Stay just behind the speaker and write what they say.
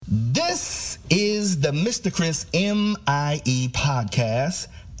This is the Mr. Chris MIE podcast,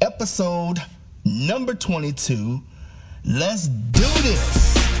 episode number 22. Let's do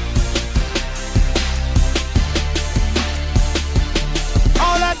this.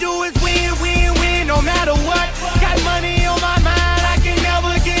 All I do is win, win, win, no matter what. Got money on my mind, I can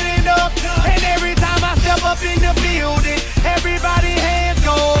never get enough. And every time I step up in the building, everybody hands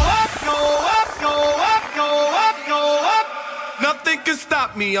go up, go up, go up, go up, go up. Nothing can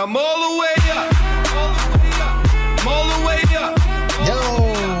stop me, I'm all the way up. I'm all the way up.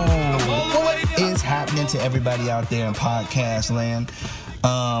 What is happening to everybody out there in podcast land?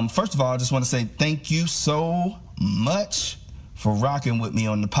 First of all, I just want to say thank you so much for rocking with me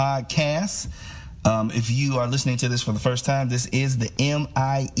on the podcast. If you are listening to this for the first time, this is the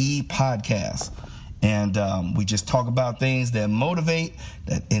MIE podcast. And we just talk about things that motivate,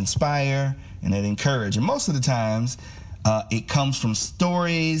 that inspire, and that encourage. And most of the times, it comes from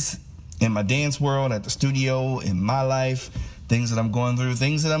stories in my dance world, at the studio, in my life, things that I'm going through,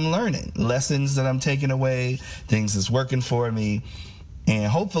 things that I'm learning, lessons that I'm taking away, things that's working for me. And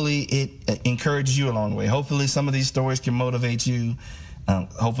hopefully it encourages you along the way. Hopefully some of these stories can motivate you.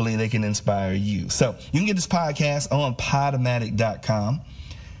 Hopefully they can inspire you. So you can get this podcast on Podomatic.com.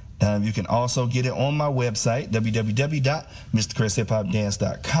 You can also get it on my website,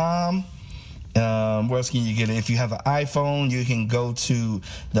 www.mrchrishipHopDance.com. Where else can you get it? If you have an iPhone, you can go to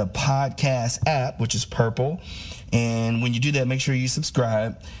the podcast app, which is purple. And when you do that, make sure you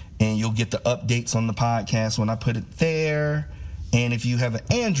subscribe, and you'll get the updates on the podcast when I put it there. And if you have an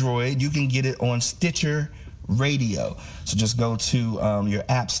Android, you can get it on Stitcher Radio. So just go to your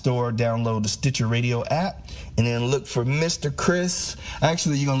app store, download the Stitcher Radio app, and then look for Mr. Chris.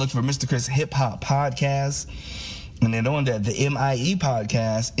 Actually, you're going to look for Mr. Chris Hip Hop Podcast. And then on that, the MIE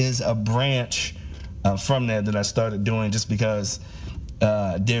podcast is a branch from that I started doing just because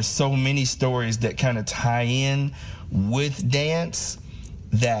there's so many stories that kind of tie in with dance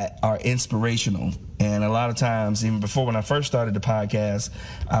that are inspirational. And a lot of times, even before when I first started the podcast,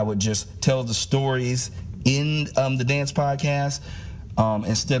 I would just tell the stories in the dance podcast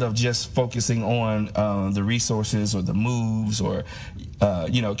instead of just focusing on the resources or the moves or,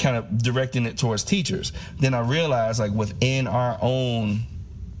 kind of directing it towards teachers. Then I realized, like, within our own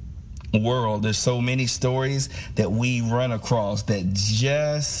world, there's so many stories that we run across that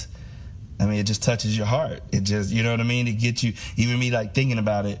it just touches your heart. It just, you know what I mean? It gets you, even me, like, thinking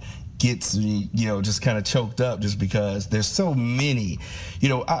about it, gets me, just kind of choked up just because there's so many.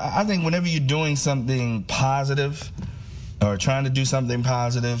 I think whenever you're doing something positive or trying to do something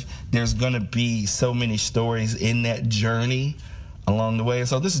positive, there's going to be so many stories in that journey along the way.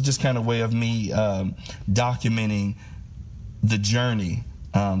 So this is just kind of a way of me documenting the journey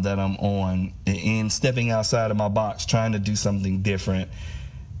that I'm on and stepping outside of my box, trying to do something different.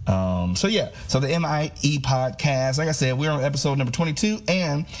 So the MIE podcast, like I said, we're on episode number 22,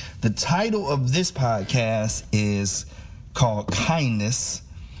 and the title of this podcast is called Kindness,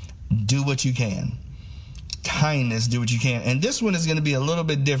 Do What You Can. Kindness, do what you can. And this one is going to be a little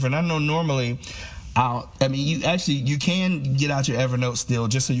bit different. I know normally you can get out your Evernote still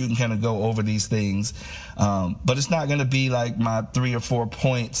just so you can kind of go over these things. But it's not going to be like my 3 or 4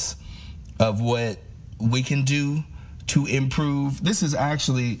 points of what we can do to improve. This is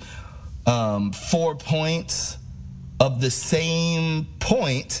actually 4 points of the same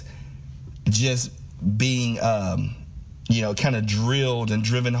point, just being, kind of drilled and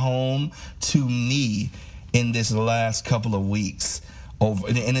driven home to me in this last couple of weeks.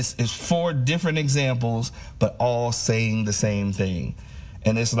 And it's 4 different examples, but all saying the same thing.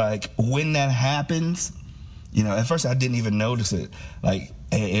 And it's like, when that happens, at first I didn't even notice it. Like,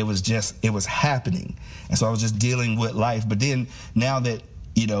 it was happening. And so I was just dealing with life. But then now that,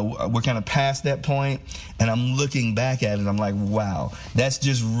 we're kind of past that point and I'm looking back at it, I'm like, wow, that's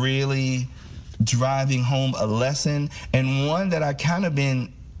just really driving home a lesson, and one that I kind of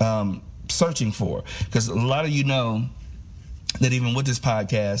been searching for. Because a lot of that even with this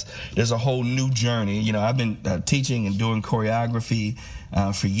podcast, there's a whole new journey. I've been teaching and doing choreography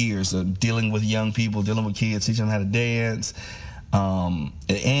for years, dealing with young people, dealing with kids, teaching them how to dance,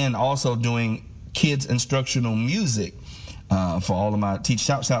 and also doing kids instructional music for all of my teachers.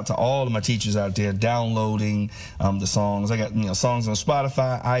 Shouts out to all of my teachers out there downloading the songs. I got songs on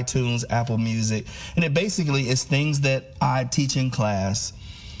Spotify, iTunes, Apple Music, and it basically is things that I teach in class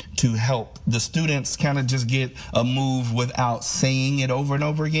to help the students kind of just get a move without saying it over and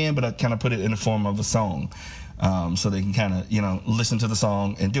over again, but I kind of put it in the form of a song. So they can kind of, listen to the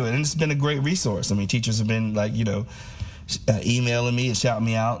song and do it. And it's been a great resource. I mean, teachers have been like, emailing me and shouting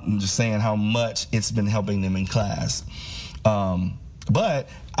me out and just saying how much it's been helping them in class. But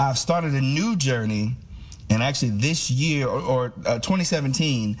I've started a new journey, and actually this year, or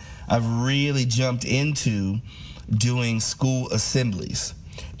 2017, I've really jumped into doing school assemblies.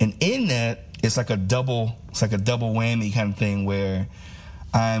 And in that, it's like a double whammy kind of thing where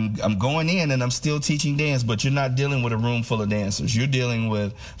I'm going in and I'm still teaching dance, but you're not dealing with a room full of dancers. You're dealing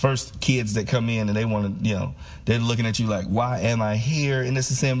with first kids that come in and they want to, they're looking at you like, why am I here in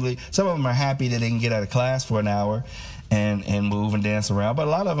this assembly? Some of them are happy that they can get out of class for an hour and move and dance around. But a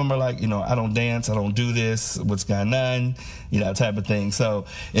lot of them are like, I don't dance, I don't do this, what's going on, type of thing. So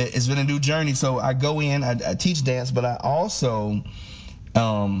it's been a new journey. So I go in, I teach dance, but I also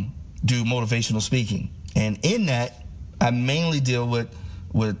do motivational speaking. And in that, I mainly deal with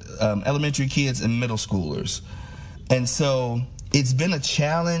elementary kids and middle schoolers. And so it's been a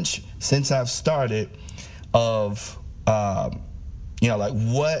challenge since I've started of,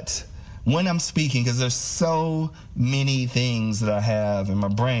 when I'm speaking, because there's so many things that I have in my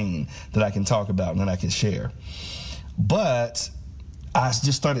brain that I can talk about and that I can share. But I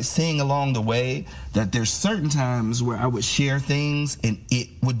just started seeing along the way that there's certain times where I would share things and it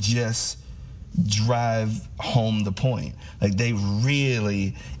would just drive home the point. Like it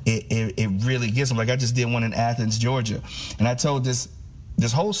really gets them. Like I just did one in Athens, Georgia, and I told this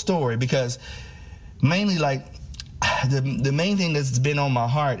whole story because mainly like the main thing that's been on my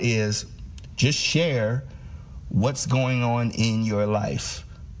heart is just share what's going on in your life,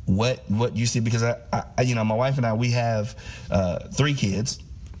 what you see, because I my wife and I, we have 3 kids,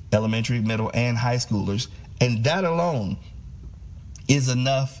 elementary, middle, and high schoolers, and that alone is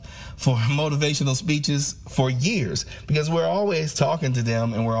enough for motivational speeches for years, because we're always talking to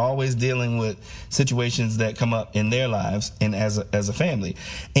them and we're always dealing with situations that come up in their lives and as a family.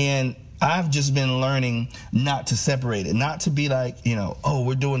 And I've just been learning not to separate it, not to be like,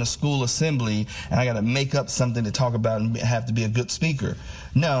 we're doing a school assembly and I got to make up something to talk about and have to be a good speaker.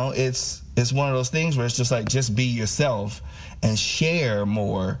 No, it's one of those things where it's just like, just be yourself and share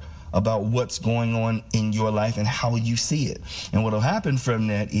more about what's going on in your life and how you see it. And what will happen from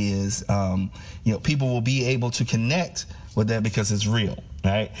that is, people will be able to connect with that because it's real,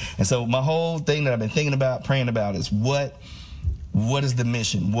 right? And so my whole thing that I've been thinking about, praying about is what is the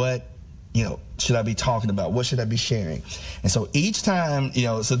mission? What, should I be talking about? What should I be sharing? And so each time,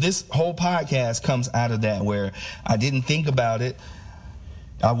 so this whole podcast comes out of that, where I didn't think about it.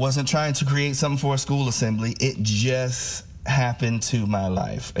 I wasn't trying to create something for a school assembly. It just happened to my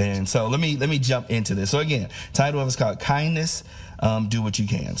life. And so let me jump into this. So again, title of it's called Kindness, Do What You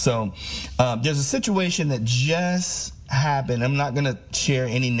Can. So there's a situation that just happened. I'm not going to share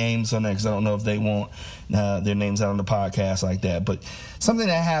any names on that because I don't know if they want their names out on the podcast like that. But something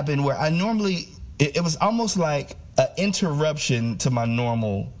that happened where I normally, it was almost like an interruption to my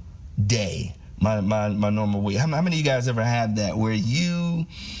normal day, my normal week. How many of you guys ever had that where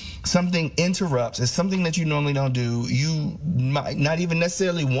something interrupts? It's something that you normally don't do. You might not even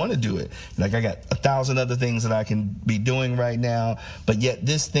necessarily want to do it. Like I got 1,000 other things that I can be doing right now, but yet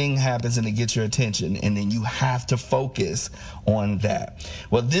this thing happens and it gets your attention, and then you have to focus on that.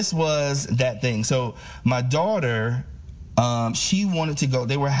 Well, this was that thing. So my daughter, she wanted to go.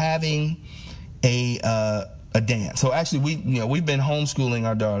 They were having a dance. So actually, we've been homeschooling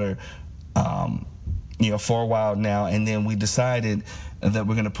our daughter, for a while now, and then we decided that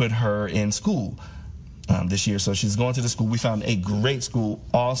we're going to put her in school this year. So she's going to the school. We found a great school,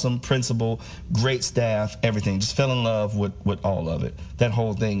 awesome principal, great staff, everything. Just fell in love with all of it. That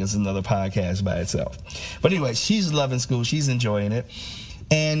whole thing is another podcast by itself. But anyway, she's loving school. She's enjoying it.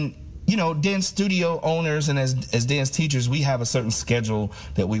 And, dance studio owners and as dance teachers, we have a certain schedule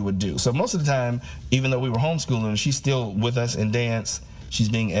that we would do. So most of the time, even though we were homeschooling, she's still with us in dance. She's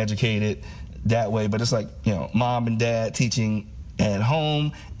being educated that way. But it's like, mom and dad teaching at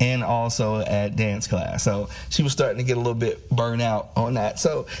home and also at dance class. So she was starting to get a little bit burnt out on that.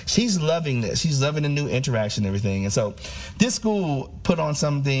 So she's loving this. She's loving the new interaction and everything. And so this school put on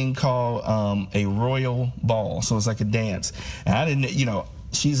something called a royal ball. So it's like a dance. And I didn't,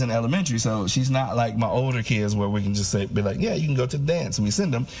 she's in elementary, so she's not like my older kids where we can just be like, yeah, you can go to the dance. And we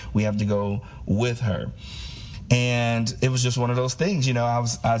send them. We have to go with her. And it was just one of those things, I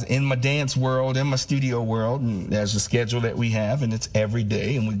was in my dance world, in my studio world, and there's a schedule that we have, and it's every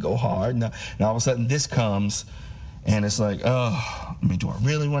day, and we go hard. And all of a sudden, this comes, and it's like, do I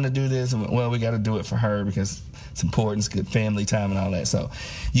really want to do this? And, well, we got to do it for her because it's important. It's good family time and all that. So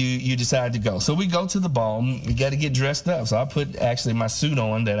you decide to go. So we go to the ball. We got to get dressed up. So I put actually my suit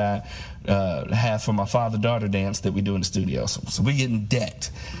on that I have for my father-daughter dance that we do in the studio. So we're getting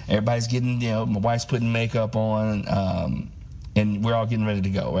decked. Everybody's getting, my wife's putting makeup on, and we're all getting ready to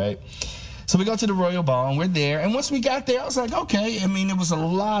go, right? So we go to the Royal Ball, and we're there. And once we got there, I was like, okay. I mean, there was a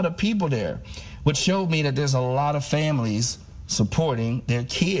lot of people there, which showed me that there's a lot of families supporting their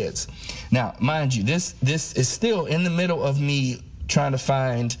kids. Now, mind you, this is still in the middle of me trying to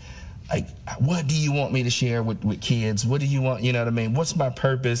find, like, what do you want me to share with kids? What do you want, you know what I mean? What's my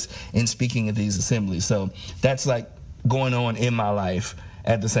purpose in speaking at these assemblies? So that's like going on in my life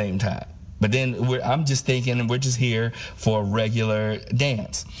at the same time. But then I'm just thinking, and we're just here for a regular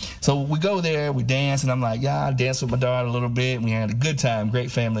dance. So we go there, we dance, and I'm like, yeah, I danced with my daughter a little bit. We had a good time, great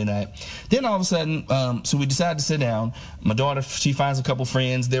family night. Then all of a sudden, so we decided to sit down. My daughter, she finds a couple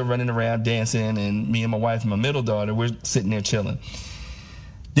friends. They're running around dancing, and me and my wife and my middle daughter, we're sitting there chilling.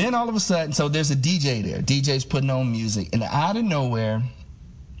 Then all of a sudden, so there's a DJ there. DJ's putting on music. And out of nowhere,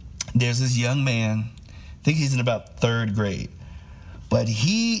 there's this young man. I think he's in about 3rd grade. But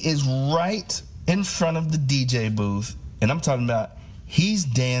he is right in front of the DJ booth, and I'm talking about he's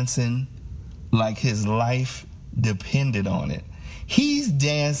dancing like his life depended on it. He's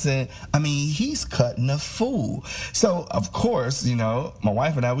dancing, I mean, he's cutting a fool. So, of course, you know, my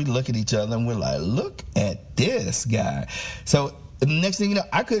wife and I, we look at each other, and we're like, look at this guy. So the next thing you know,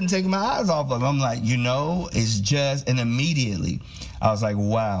 I couldn't take my eyes off of him. I'm like, you know, it's just, and immediately I was like,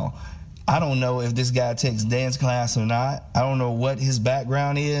 wow. I don't know if this guy takes dance class or not. I don't know what his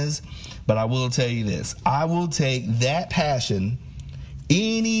background is, but I will tell you this. I will take that passion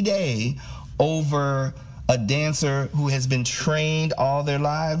any day over a dancer who has been trained all their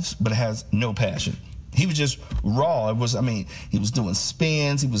lives but has no passion. He was just raw. He was doing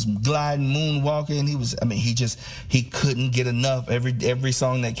spins, he was gliding, moonwalking. He couldn't get enough. Every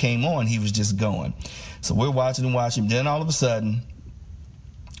song that came on, he was just going. So we're watching. Then all of a sudden,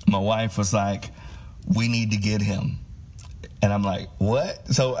 my wife was like, we need to get him. And I'm like, what?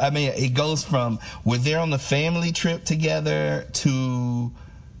 So, I mean, it goes from we're there on the family trip together to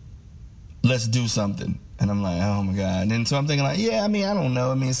let's do something. And I'm like, oh, my God. And then so I'm thinking like, yeah, I mean, I don't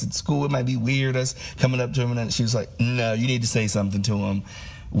know. I mean, it's at school. It might be weird us coming up to him. And she was like, no, you need to say something to him.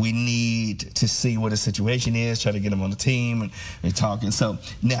 We need to see what his situation is, try to get him on the team, and they're talking. So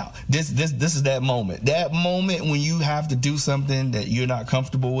now, this is that moment. That moment when you have to do something that you're not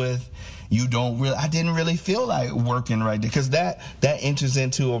comfortable with. I didn't really feel like working right there, because that enters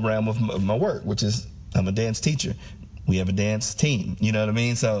into a realm of my work, which is I'm a dance teacher. We have a dance team, you know what I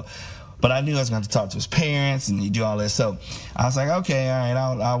mean? So, but I knew I was going to talk to his parents and do all that. So I was like, okay, all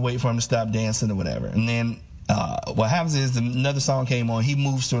right, I'll wait for him to stop dancing or whatever. And then what happens is another song came on. He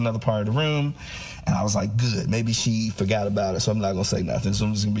moves to another part of the room, and I was like, good. Maybe she forgot about it, so I'm not going to say nothing. So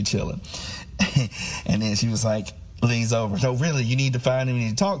I'm just going to be chilling. And then she was like, leans over. So really, you need to find him. You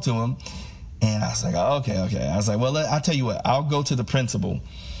need to talk to him. And I was like, oh, okay. I was like, well, I'll tell you what. I'll go to the principal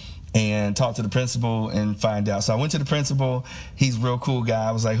and talk to the principal and find out. So I went to the principal. He's a real cool guy.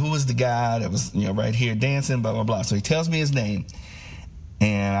 I was like, who was the guy that was right here dancing, blah, blah, blah. So he tells me his name.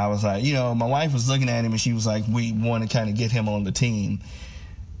 And I was like, my wife was looking at him, and she was like, we want to kind of get him on the team.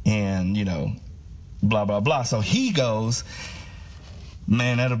 And, blah, blah, blah. So he goes,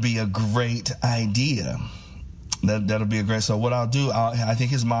 man, that'll be a great idea. That'll be a great. So what I'll do, I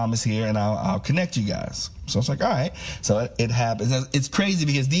think his mom is here, and I'll connect you guys. So it's like, all right. So it happens. It's crazy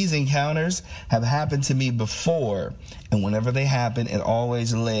because these encounters have happened to me before, and whenever they happen, it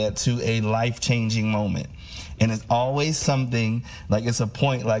always led to a life-changing moment. And it's always something, like it's a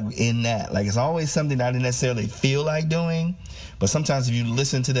point like in that. Like it's always something I didn't necessarily feel like doing, but sometimes if you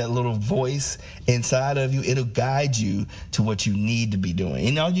listen to that little voice inside of you, it'll guide you to what you need to be doing.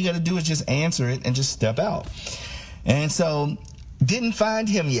 And all you got to do is just answer it and just step out. And so didn't find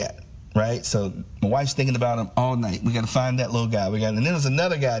him yet, right? So my wife's thinking about him all night. We got to find that little guy. And then there's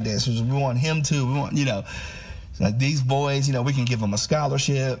another guy there. So we want him too. We want, like these boys, we can give them a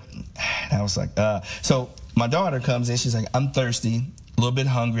scholarship. And I was like, so my daughter comes in. She's like, I'm thirsty, a little bit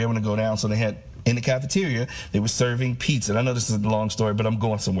hungry. I want to go down. So they had in the cafeteria, they were serving pizza. And I know this is a long story, but I'm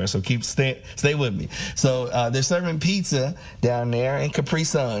going somewhere. So stay with me. So they're serving pizza down there in Capri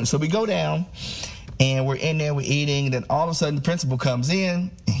Sun. So we go down, and we're in there, we're eating. And then all of a sudden the principal comes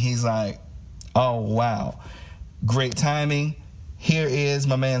in, and he's like, oh, wow, great timing. Here is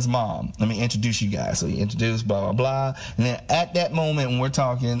my man's mom. Let me introduce you guys. So he introduced, blah, blah, blah. And then at that moment when we're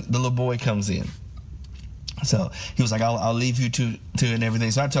talking, the little boy comes in. So he was like, I'll leave you to and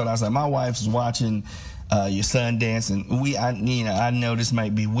everything. So I told her, I was like, my wife's watching your son dance. And I know this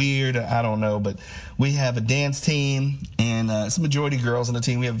might be weird. I don't know. But we have a dance team, and it's a majority girls on the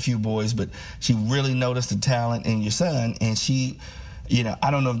team. We have a few boys. But she really noticed the talent in your son. And she,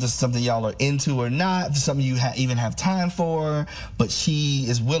 I don't know if this is something y'all are into or not, if it's something you even have time for. But she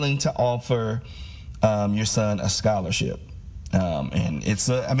is willing to offer your son a scholarship. And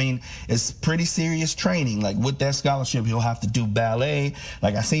it's pretty serious training. Like with that scholarship, he'll have to do ballet.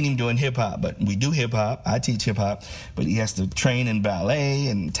 Like I seen him doing hip hop, but we do hip hop. I teach hip hop, but he has to train in ballet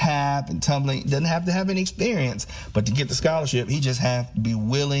and tap and tumbling. Doesn't have to have any experience, but to get the scholarship, he just has to be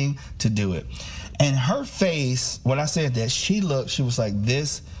willing to do it. And her face, when I said that, she was like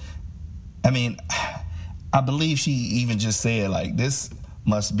this. I mean, I believe she even just said like, this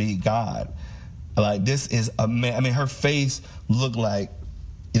must be God. Like, this is amazing. I mean, her face looked like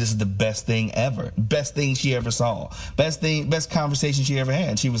this is the best thing ever. Best thing she ever saw. Best conversation she ever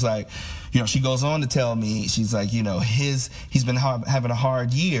had. She was like, she goes on to tell me, she's like, he's been having a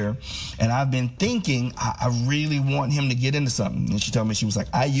hard year, and I've been thinking I really want him to get into something. And she told me, she was like,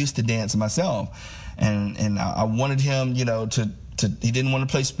 I used to dance myself, and I wanted him, he didn't want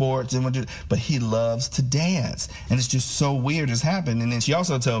to play sports, but he loves to dance. And it's just so weird it's happened. And then she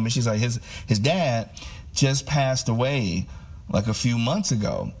also told me, she's like, his dad just passed away like a few months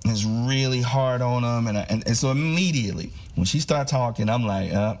ago. It's really hard on him. And so immediately when she started talking, I'm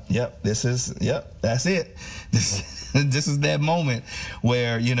like, that's it. This is that moment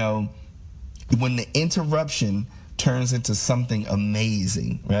where, when the interruption turns into something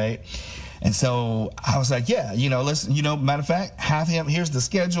amazing, right? And so I was like, let's, matter of fact, have him, here's the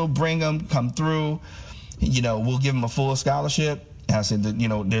schedule, bring him, come through, we'll give him a full scholarship. And I said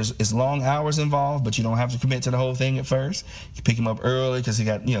that, it's long hours involved, but you don't have to commit to the whole thing at first. You pick him up early because he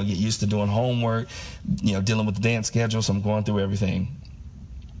got, get used to doing homework, dealing with the dance schedule. So I'm going through everything.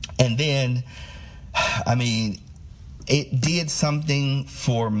 And then, it did something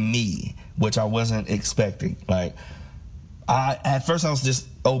for me, which I wasn't expecting. Like, at first I was just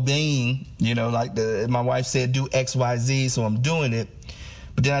obeying, like my wife said, do X, Y, Z, so I'm doing it.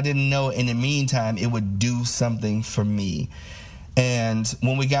 But then I didn't know in the meantime it would do something for me. And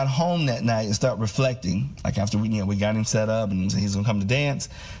when we got home that night and start reflecting, like after we got him set up and he's gonna come to dance,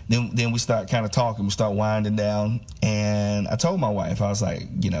 then we start kind of talking, we start winding down. And I told my wife, I was like,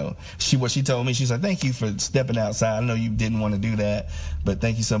 what she told me, she's like, thank you for stepping outside. I know you didn't want to do that, but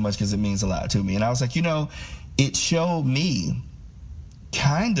thank you so much because it means a lot to me. And I was like, it showed me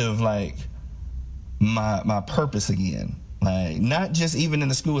kind of like my purpose again. Like, not just even in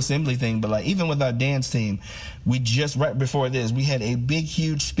the school assembly thing, but like even with our dance team, we just, right before this, we had a big,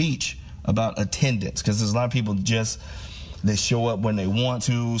 huge speech about attendance, because there's a lot of people they show up when they want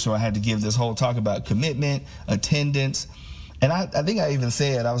to. So I had to give this whole talk about commitment, attendance. And I think I even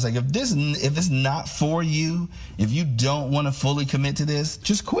said, I was like, if it's not for you, if you don't want to fully commit to this,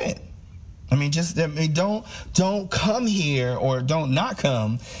 just quit. Don't come here, or don't not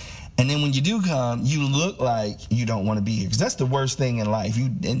come. And then when you do come, you look like you don't want to be here, because that's the worst thing in life. You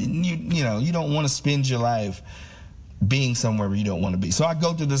don't want to spend your life being somewhere where you don't want to be. So I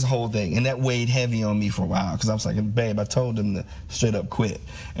go through this whole thing, and that weighed heavy on me for a while, because I was like, babe, I told them to straight up quit.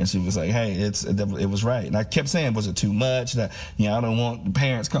 And she was like, hey, it was right. And I kept saying, was it too much? That I don't want the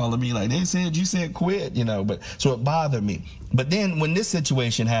parents calling me like, you said quit, but so it bothered me. But then when this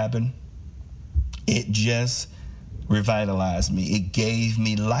situation happened, it just revitalized me. It gave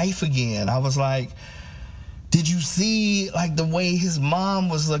me life again. I was like, did you see like the way his mom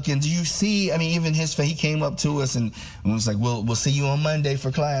was looking? Do you see, even his face, he came up to us and was like, we'll see you on Monday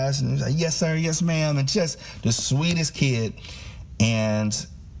for class. And he was like, yes, sir, yes, ma'am. And just the sweetest kid. And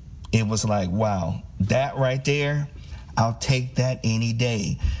it was like, wow, that right there, I'll take that any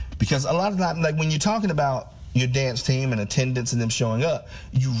day. Because a lot of times, like when you're talking about your dance team and attendance and them showing up,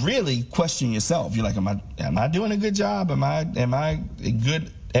 you really question yourself. You're like, am I doing a good job? Am I good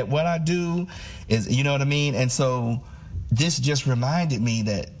at what I do? You know what I mean? And so this just reminded me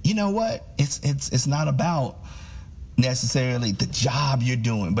that, you know what? It's not about necessarily the job you're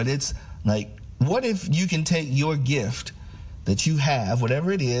doing, but it's like, what if you can take your gift that you have,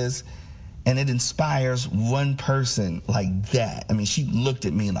 whatever it is, and it inspires one person like that? She looked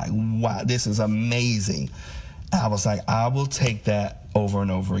at me like, wow, this is amazing. I was like, I will take that over and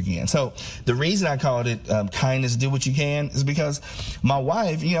over again. So the reason I called it Kindness, Do What You Can is because my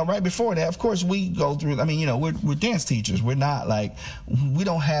wife, right before that, of course, we go through, we're dance teachers. We're not like, we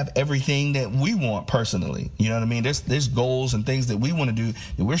don't have everything that we want personally. You know what I mean? There's goals and things that we want to do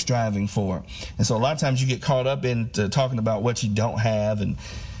that we're striving for. And so a lot of times you get caught up into talking about what you don't have, and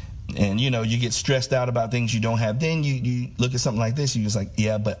you get stressed out about things you don't have. Then you look at something like this, you're just like,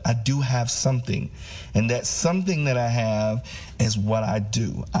 yeah, but I do have something. And that something that I have is what I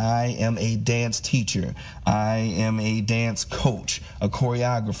do. I am a dance teacher. I am a dance coach, a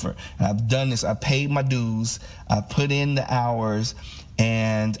choreographer. And I've done this. I paid my dues. I put in the hours.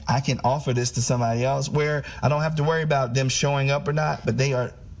 And I can offer this to somebody else where I don't have to worry about them showing up or not, but they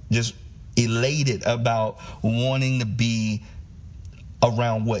are just elated about wanting to be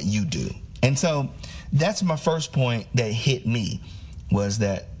around what you do. And so that's my first point that hit me, was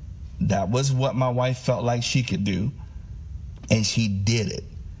that was what my wife felt like she could do, and she did it.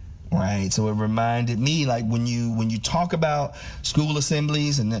 Right? So it reminded me, like, when you talk about school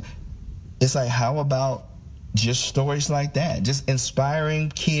assemblies, and it's like, how about just stories like that, just inspiring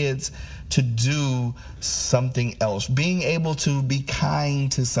kids to do something else, being able to be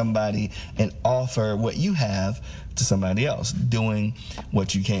kind to somebody and offer what you have to somebody else, doing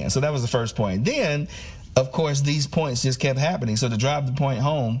what you can. So that was the first point. Then, of course, these points just kept happening. So to drive the point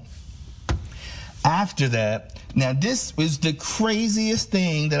home, after that, now this was the craziest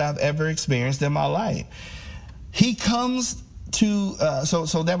thing that I've ever experienced in my life. He comes to,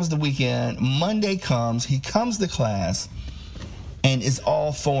 so that was the weekend. Monday comes, he comes to class, and it's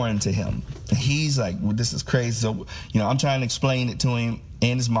all foreign to him. He's like, well, this is crazy. So, I'm trying to explain it to him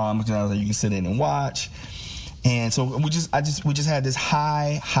and his mom, because I was like, you can sit in and watch. And so we just had this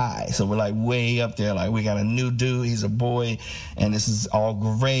high. So we're like way up there, like we got a new dude, he's a boy, and this is all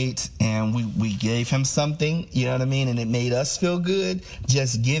great. And we gave him something, you know what I mean? And it made us feel good,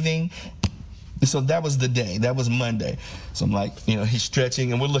 just giving. So that was the day. That was Monday. So I'm like, he's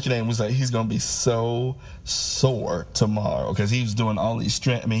stretching, and we're looking at him. We're like, he's going to be so sore tomorrow, because he was doing all these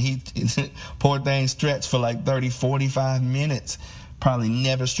stretch. I mean, he poor thing stretched for like 30, 45 minutes. Probably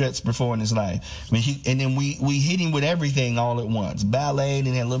never stretched before in his life. I mean, and then we hit him with everything all at once. Ballet, and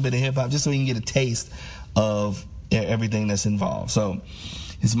then a little bit of hip hop, just so he can get a taste of everything that's involved. So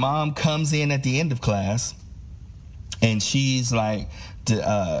his mom comes in at the end of class, and she's like,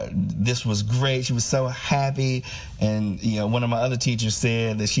 this was great. She was so happy. And, one of my other teachers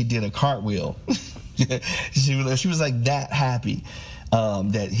said that she did a cartwheel. she was like that happy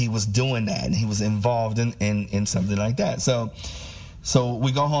that he was doing that, and he was involved in something like that. So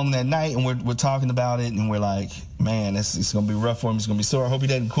we go home that night, and we're talking about it, and we're like, man, it's going to be rough for him. It's going to be sore. I hope he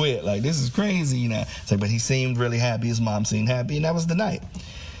doesn't quit. Like, this is crazy, It's like, but he seemed really happy. His mom seemed happy, and that was the night.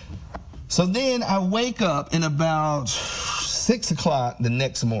 So then I wake up in about 6 o'clock the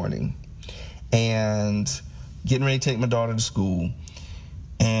next morning, and getting ready to take my daughter to school.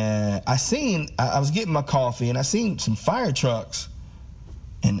 And I was getting my coffee, and I seen some fire trucks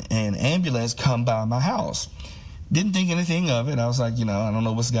and ambulance come by my house. Didn't think anything of it. I was like, I don't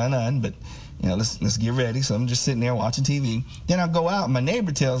know what's going on, but let's get ready. So I'm just sitting there watching TV. Then I go out, and my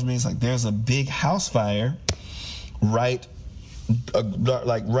neighbor tells me, it's like, there's a big house fire right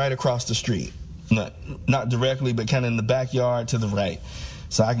across the street. Not directly, but kind of in the backyard to the right.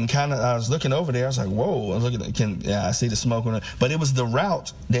 So I was looking over there. I was like, whoa, I see the smoke on it. But it was the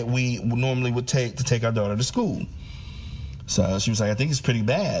route that we normally would take to take our daughter to school. So she was like, I think it's pretty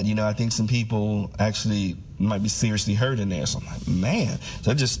bad. I think some people actually might be seriously hurt in there. So I'm like, man.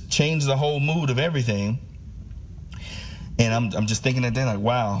 So it just changed the whole mood of everything. And I'm just thinking that then, like,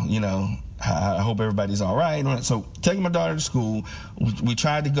 wow, I hope everybody's all right. So taking my daughter to school, we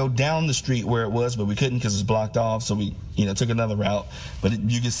tried to go down the street where it was, but we couldn't because it's blocked off. So we, took another route. But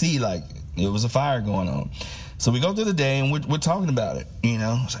you could see, like, it was a fire going on. So we go through the day, and we're talking about it,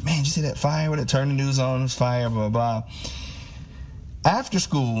 It's like, man, did you see that fire? When it turned the news on, it was fire, blah, blah, blah. After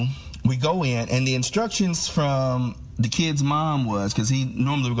school, we go in, and the instructions from the kid's mom was, because he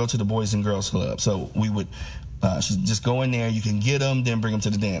normally would go to the Boys and Girls Club. So we would just go in there. You can get them, then bring them to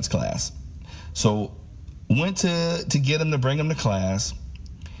the dance class. So went to get him to bring him to class,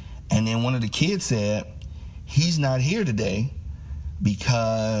 and then one of the kids said, he's not here today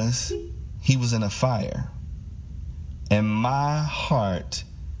because he was in a fire. And my heart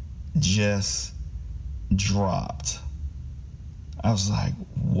just dropped. I was like,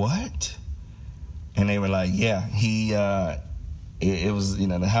 what? And they were like, yeah, he, it was,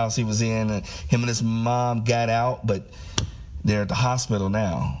 the house he was in, and him and his mom got out, but they're at the hospital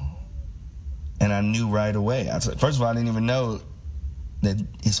now. And I knew right away. First of all, I didn't even know that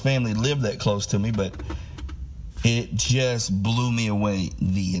his family lived that close to me, but it just blew me away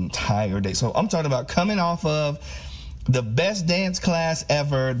the entire day. So I'm talking about coming off of the best dance class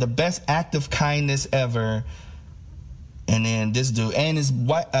ever, the best act of kindness ever, and then this dude, and his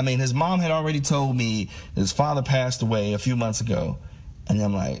mom had already told me his father passed away a few months ago, and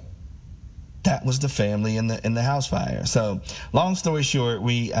I'm like, that was the family in the house fire. So long story short,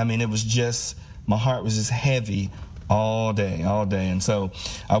 it was just, my heart was just heavy all day. And so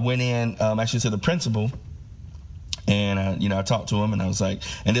I went in actually to the principal, and I talked to him, and I was like,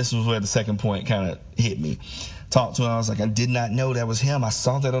 and this was where the second point kind of hit me. Talked to him, I was like, I did not know that was him. I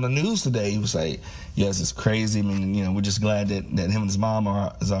saw that on the news today. He was like, yes, it's crazy. I mean, we're just glad that him and his mom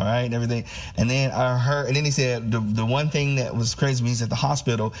is all right and everything. And then I heard, and then he said, the one thing that was crazy when he's at the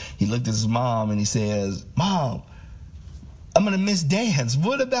hospital, he looked at his mom and he says, Mom, I'm going to miss dance.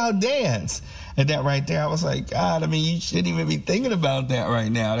 What about dance? And that right there, I was like, God, I mean, you shouldn't even be thinking about that right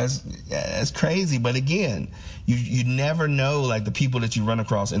now. That's crazy. But again, you never know, like, the people that you run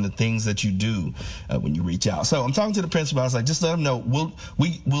across and the things that you do when you reach out. So I'm talking to the principal. I was like, just let them know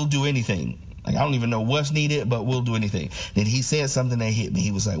we'll do anything. Like, I don't even know what's needed, but we'll do anything. Then he said something that hit me.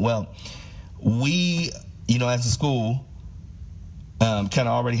 He was like, well, we, as a school, kind of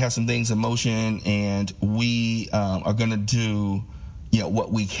already have some things in motion, and we are going to do,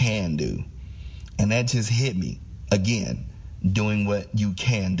 what we can do. And that just hit me again, doing what you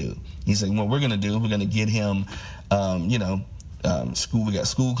can do. He's like, what we're going to do, we're going to get him, school. We got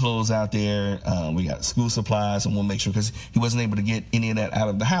school clothes out there. We got school supplies, and we'll make sure, because he wasn't able to get any of that out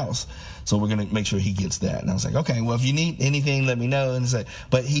of the house. So we're going to make sure he gets that. And I was like, okay, well, if you need anything, let me know. And he's like,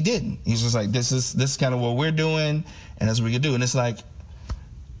 but he didn't. He's just like, this is kind of what we're doing, and that's what we can do. And it's like,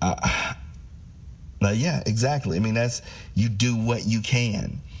 yeah, exactly. I mean, you do what you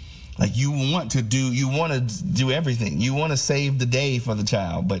can. Like, you want to do everything. You want to save the day for the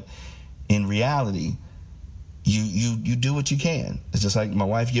child, but in reality, you do what you can. It's just like my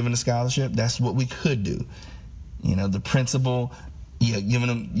wife giving a scholarship. That's what we could do. The principal, giving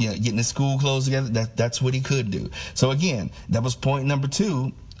them, getting his school clothes together. That's what he could do. So again, that was point number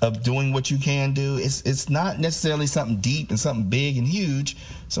 2 of doing what you can do. It's not necessarily something deep and something big and huge.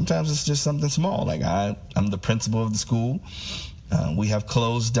 Sometimes it's just something small. Like, I'm the principal of the school. We have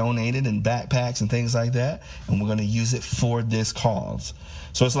clothes donated and backpacks and things like that, and we're going to use it for this cause.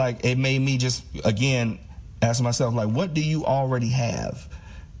 So it's like, it made me just, again, ask myself, like, what do you already have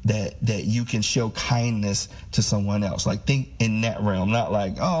that you can show kindness to someone else? Like, think in that realm, not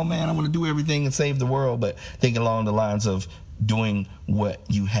like, oh man, I want to do everything and save the world, but think along the lines of doing what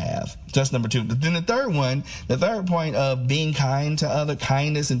you have. That's number 2. Then the third point of being kind to other,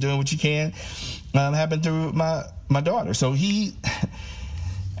 kindness and doing what you can, happened through my daughter. So he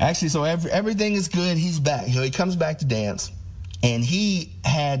actually, everything is good. He's back. He comes back to dance, and he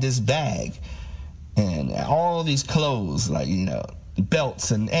had this bag and all these clothes, like,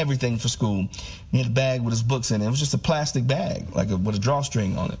 belts and everything for school. He had a bag with his books in it. It was just a plastic bag, like with a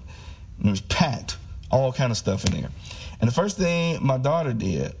drawstring on it. And it was packed, all kind of stuff in there. And the first thing my daughter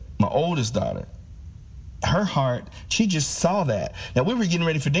did, my oldest daughter, her heart, she just saw that. Now, we were getting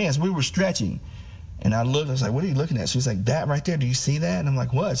ready for dance. We were stretching. And I looked, I was like, what are you looking at? She was like, that right there, do you see that? And I'm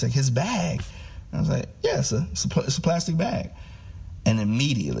like, what? It's like his bag. And I was like, yeah, it's a plastic bag. And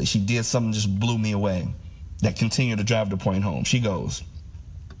immediately she did something that just blew me away, that continued to drive the point home. She goes,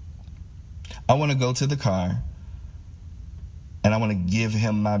 I want to go to the car and I want to give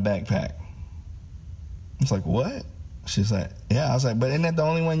him my backpack. I was like, what? She's like, yeah. I was like, but isn't that the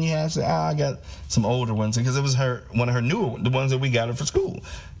only one you have? She said, I got some older ones, because it was one of her newer, the ones that we got her for school,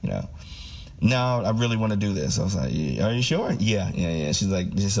 Now I really want to do this. I was like, are you sure? Yeah. She's like,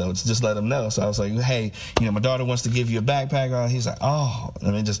 so just let him know. So I was like, hey, my daughter wants to give you a backpack. He's like, oh,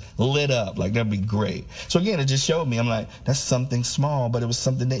 I mean, just lit up. Like, that'd be great. So again, it just showed me, I'm like, that's something small, but it was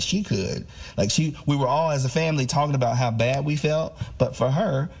something that she could. Like, we were all as a family talking about how bad we felt, but for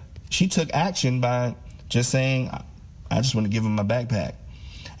her, she took action by just saying, I just want to give him my backpack.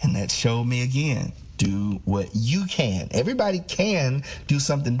 And that showed me again, do what you can. Everybody can do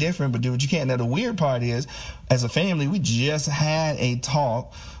something different, but do what you can. Now, the weird part is, as a family, we just had a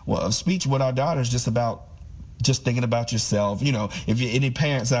speech with our daughters just about just thinking about yourself. If you're any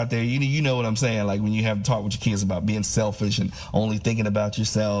parents out there, you know what I'm saying. Like, when you have to talk with your kids about being selfish and only thinking about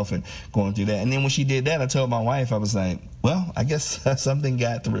yourself and going through that. And then when she did that, I told my wife, I was like, well, I guess something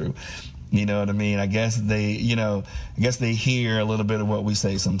got through. You know what I mean? I guess they hear a little bit of what we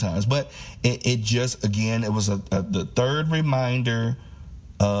say sometimes. But it just, again, it was the third reminder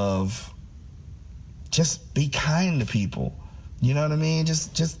of just be kind to people. You know what I mean?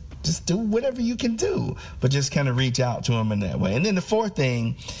 Just do whatever you can do, but just kind of reach out to them in that way. And then the fourth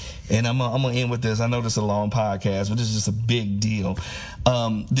thing, and I'm gonna end with this. I know this is a long podcast, but this is just a big deal.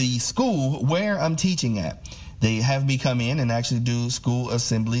 The school where I'm teaching at, they have me come in and actually do school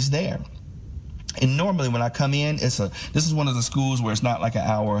assemblies there. And normally when I come in, this is one of the schools where it's not like an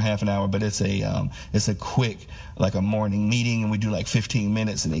hour or half an hour, but it's a quick, like a morning meeting, and we do like 15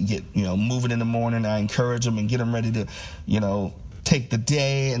 minutes, and they get, moving in the morning. I encourage them and get them ready to, take the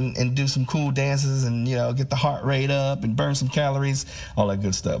day and do some cool dances and, get the heart rate up and burn some calories, all that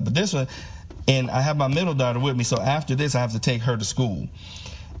good stuff. But this one, and I have my middle daughter with me, so after this I have to take her to school.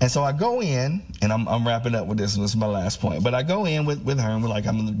 And so I go in, and I'm wrapping up with this. This is my last point. But I go in with her, and we're like,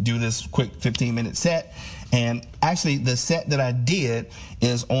 I'm going to do this quick 15-minute set. And actually, the set that I did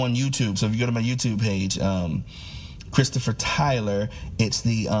is on YouTube. So if you go to my YouTube page, Christopher Tyler. It's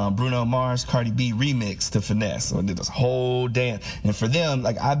the Bruno Mars Cardi B remix to Finesse. So I did this whole dance. And for them,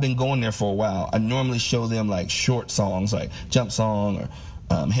 like, I've been going there for a while. I normally show them like short songs like Jump Song or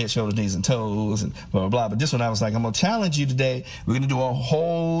Head, Shoulders, Knees, and Toes, and blah, blah, blah. But this one I was like, I'm going to challenge you today. We're going to do a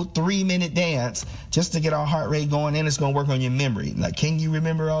whole 3-minute dance just to get our heart rate going, and it's going to work on your memory. Like, can you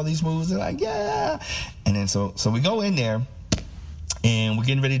remember all these moves? They're like, yeah. And then so we go in there, and we're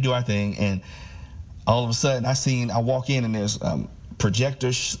getting ready to do our thing, and all of a sudden I walk in, and there's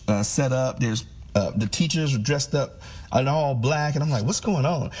projectors set up. There's the teachers are dressed up in all black, and I'm like, what's going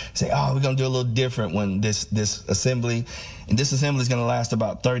on? Say, we're going to do a little different when this assembly, and this assembly is going to last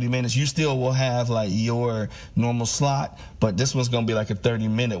about 30 minutes. You still will have like your normal slot, but this one's going to be like a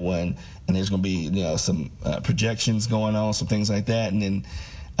 30-minute one, and there's going to be some projections going on, some things like that, and then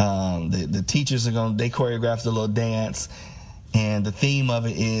the teachers they choreograph the little dance, and the theme of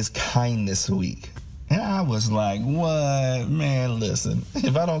it is Kindness Week. And I was like, what? Man, listen,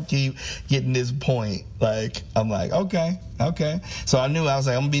 if I don't keep getting this point, like, I'm like, okay. So I knew I was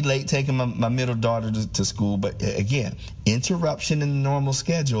like, I'm going to be late taking my middle daughter to school. But again, interruption in the normal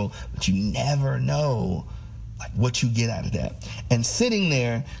schedule, but you never know like what you get out of that. And sitting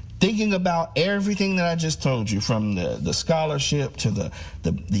there thinking about everything that I just told you, from the scholarship to the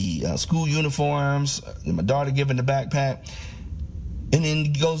school uniforms, my daughter giving the backpack. And then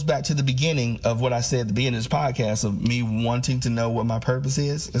it goes back to the beginning of what I said at the beginning of this podcast of me wanting to know what my purpose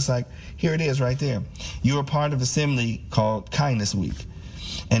is. It's like, here it is right there. You're a part of assembly called Kindness Week.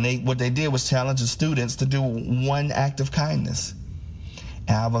 And what they did was challenge the students to do one act of kindness.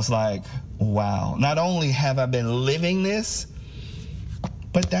 And I was like, wow. Not only have I been living this,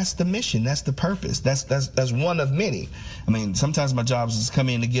 but that's the mission. That's the purpose. That's one of many. I mean, sometimes my job is just come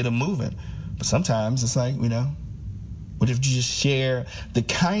in to get them moving. But sometimes it's like, what if you just share the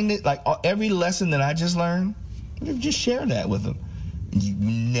kindness, like every lesson that I just learned, what if you just share that with them? You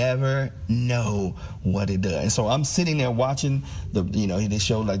never know what it does. And so I'm sitting there watching they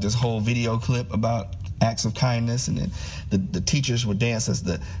showed like this whole video clip about acts of kindness, and then the teachers would dance as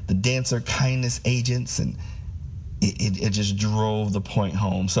the dancer kindness agents, and it just drove the point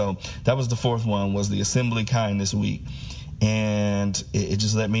home. So that was the fourth one, was the Assembly Kindness Week. And it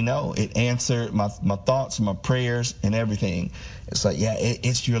just let me know. It answered my thoughts, my prayers, and everything. It's like,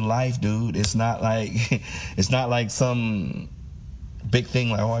 it's your life, dude. It's not like some big thing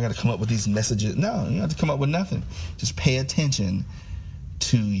like, I got to come up with these messages. No, you don't have to come up with nothing. Just pay attention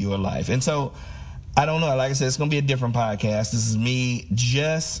to your life. And so, I don't know. Like I said, it's going to be a different podcast. This is me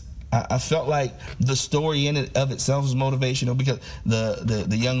I felt like the story in it of itself was motivational, because the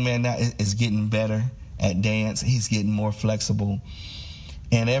young man now is getting better at dance. He's getting more flexible.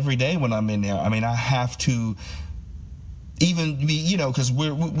 And every day when I'm in there, I mean, I have to even be, because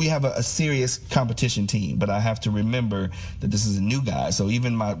we have a serious competition team, but I have to remember that this is a new guy. So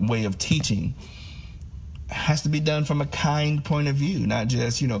even my way of teaching has to be done from a kind point of view, not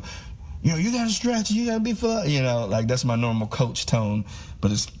just, you got to stretch, you got to be fun, like that's my normal coach tone,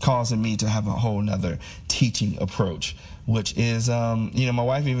 but it's causing me to have a whole nother teaching approach, which is, my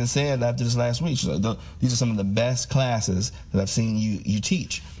wife even said after this last week, she's like, these are some of the best classes that I've seen you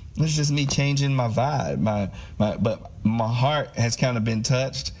teach. It's just me changing my vibe, but my heart has kind of been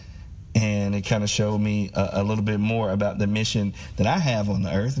touched, and it kind of showed me a little bit more about the mission that I have on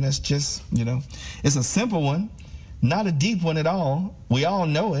the earth, and it's just, it's a simple one, not a deep one at all. We all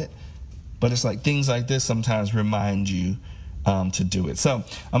know it. But it's like things like this sometimes remind you to do it. So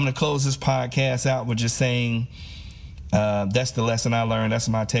I'm going to close this podcast out with just saying that's the lesson I learned. That's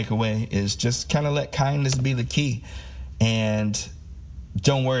my takeaway, is just kind of let kindness be the key, and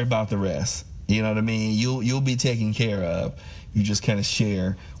don't worry about the rest. You know what I mean? You'll be taken care of. You just kind of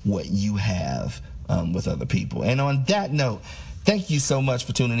share what you have with other people. And on that note, thank you so much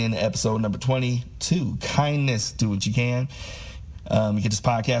for tuning in to episode number 22. Kindness, do what you can. You get this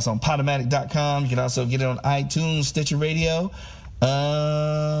podcast on Podomatic.com. You can also get it on iTunes, Stitcher Radio,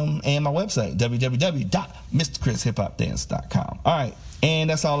 and my website, www.mrchrishhiphopdance.com. All right, and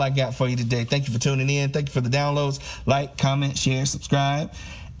that's all I got for you today. Thank you for tuning in. Thank you for the downloads. Like, comment, share, subscribe.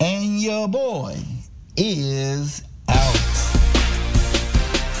 And your boy is out.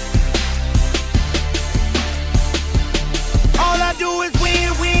 All I do is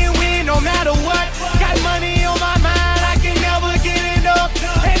win, win, win, no matter what. Got money on my mind.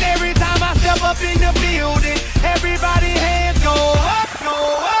 And every time I step up in the building, everybody hands go up,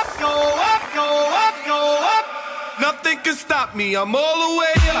 go up, go up, go up, go up. Nothing can stop me, I'm all the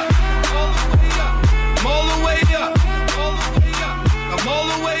way up. I'm all the way up. I'm all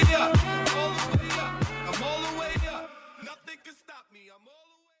the way up.